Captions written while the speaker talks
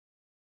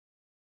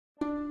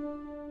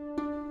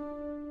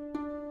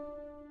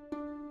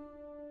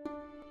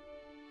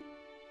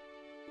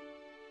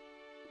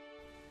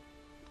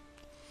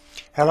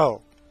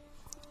Hello.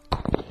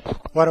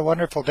 What a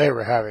wonderful day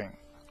we're having.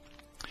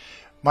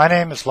 My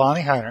name is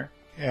Lonnie Heiner,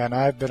 and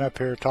I've been up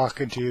here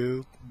talking to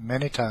you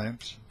many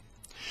times.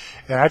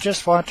 And I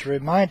just want to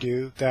remind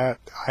you that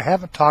I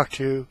haven't talked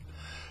to you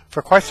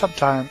for quite some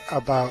time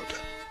about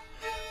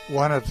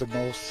one of the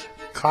most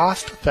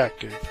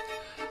cost-effective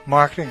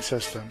marketing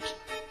systems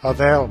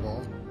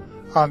available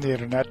on the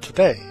internet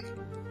today.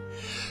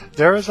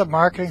 There is a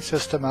marketing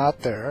system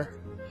out there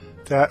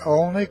that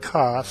only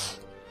costs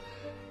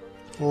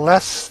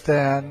less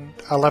than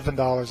 $11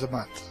 a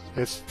month.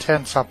 It's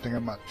 10 something a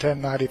month,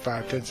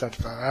 $10.95,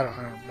 $10.75, I don't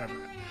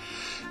remember.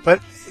 But,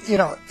 you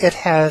know, it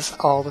has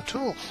all the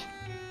tools.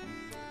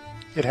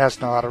 It has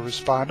an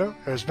autoresponder,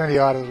 as many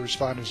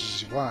autoresponders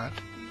as you want.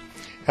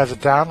 It has a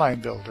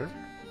downline builder.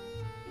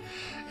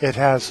 It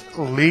has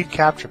lead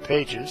capture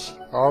pages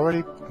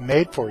already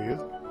made for you.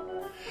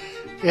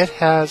 It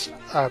has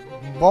a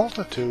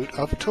multitude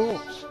of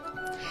tools.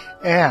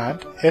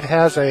 And it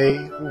has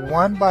a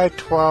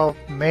 1x12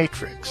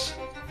 matrix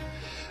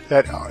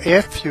that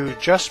if you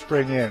just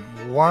bring in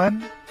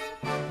one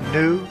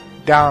new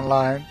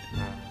downline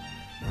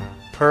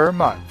per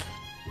month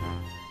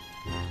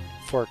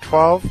for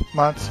 12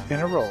 months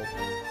in a row,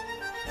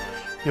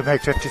 you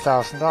make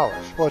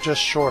 $50,000. Well,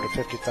 just short of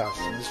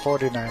 $50,000. It's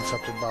 49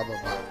 something, blah, blah,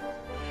 blah.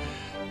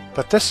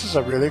 But this is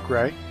a really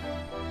great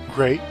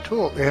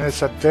tool, and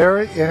it's a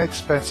very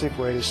inexpensive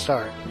way to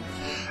start.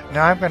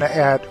 Now I'm going to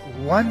add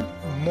one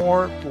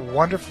more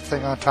wonderful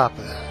thing on top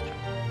of that.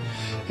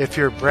 If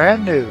you're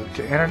brand new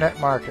to internet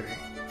marketing,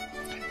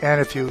 and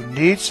if you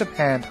need some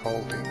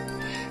hand-holding,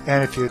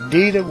 and if you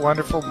need a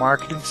wonderful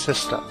marketing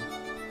system,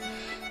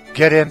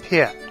 get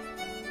NPN.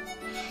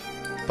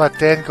 But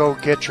then go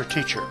get your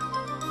teacher.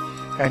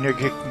 And you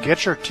can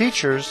get your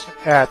teachers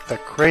at the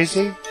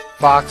Crazy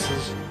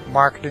Foxes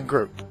Marketing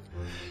Group.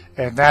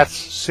 And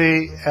that's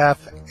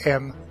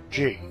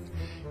CFMG.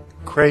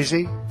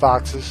 Crazy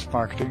Foxes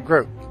Marketing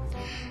Group.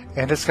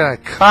 And it's going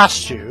to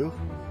cost you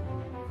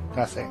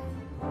nothing.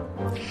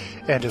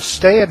 And to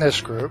stay in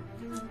this group,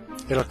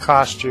 it'll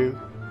cost you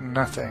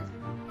nothing.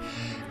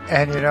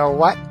 And you know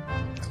what?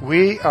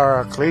 We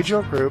are a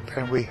collegial group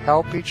and we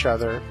help each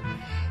other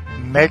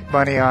make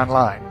money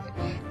online.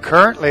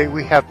 Currently,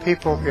 we have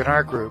people in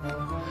our group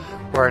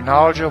who are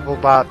knowledgeable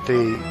about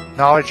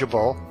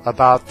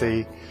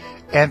the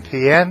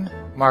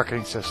NPN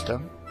marketing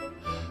system,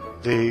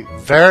 the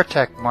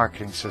Veritech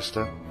marketing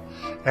system,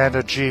 and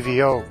the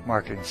GVO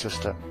marketing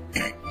system.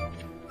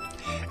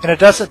 And it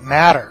doesn't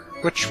matter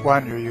which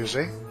one you're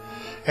using,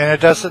 and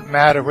it doesn't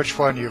matter which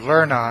one you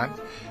learn on.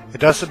 It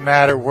doesn't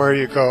matter where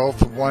you go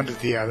from one to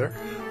the other,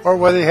 or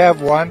whether you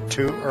have one,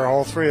 two, or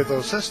all three of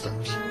those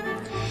systems.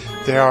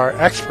 There are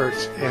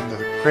experts in the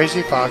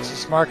Crazy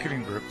Foxes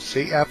Marketing Group,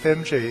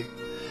 CFMG,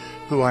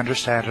 who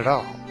understand it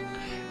all.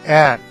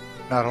 And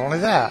not only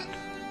that,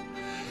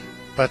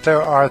 but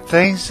there are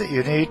things that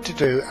you need to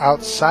do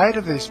outside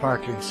of these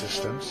marketing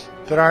systems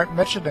that aren't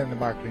mentioned in the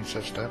marketing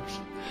systems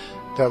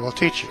that will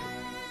teach you.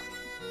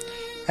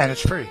 And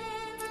it's free.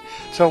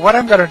 So what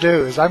I'm going to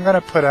do is I'm going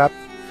to put up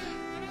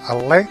a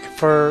link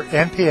for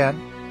NPN,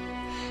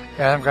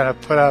 and I'm going to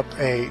put up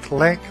a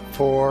link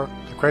for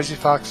the Crazy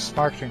Foxes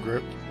Marketing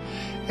Group,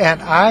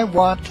 and I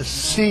want to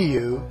see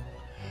you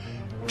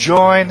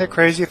join the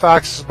Crazy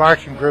Foxes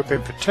Marketing Group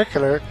in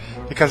particular,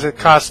 because it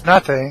costs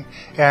nothing,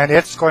 and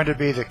it's going to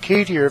be the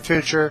key to your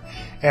future,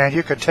 and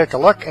you can take a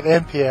look at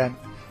NPN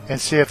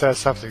and see if that's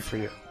something for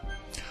you.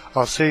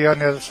 I'll see you on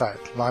the other side.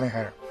 Lonnie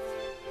Heiner.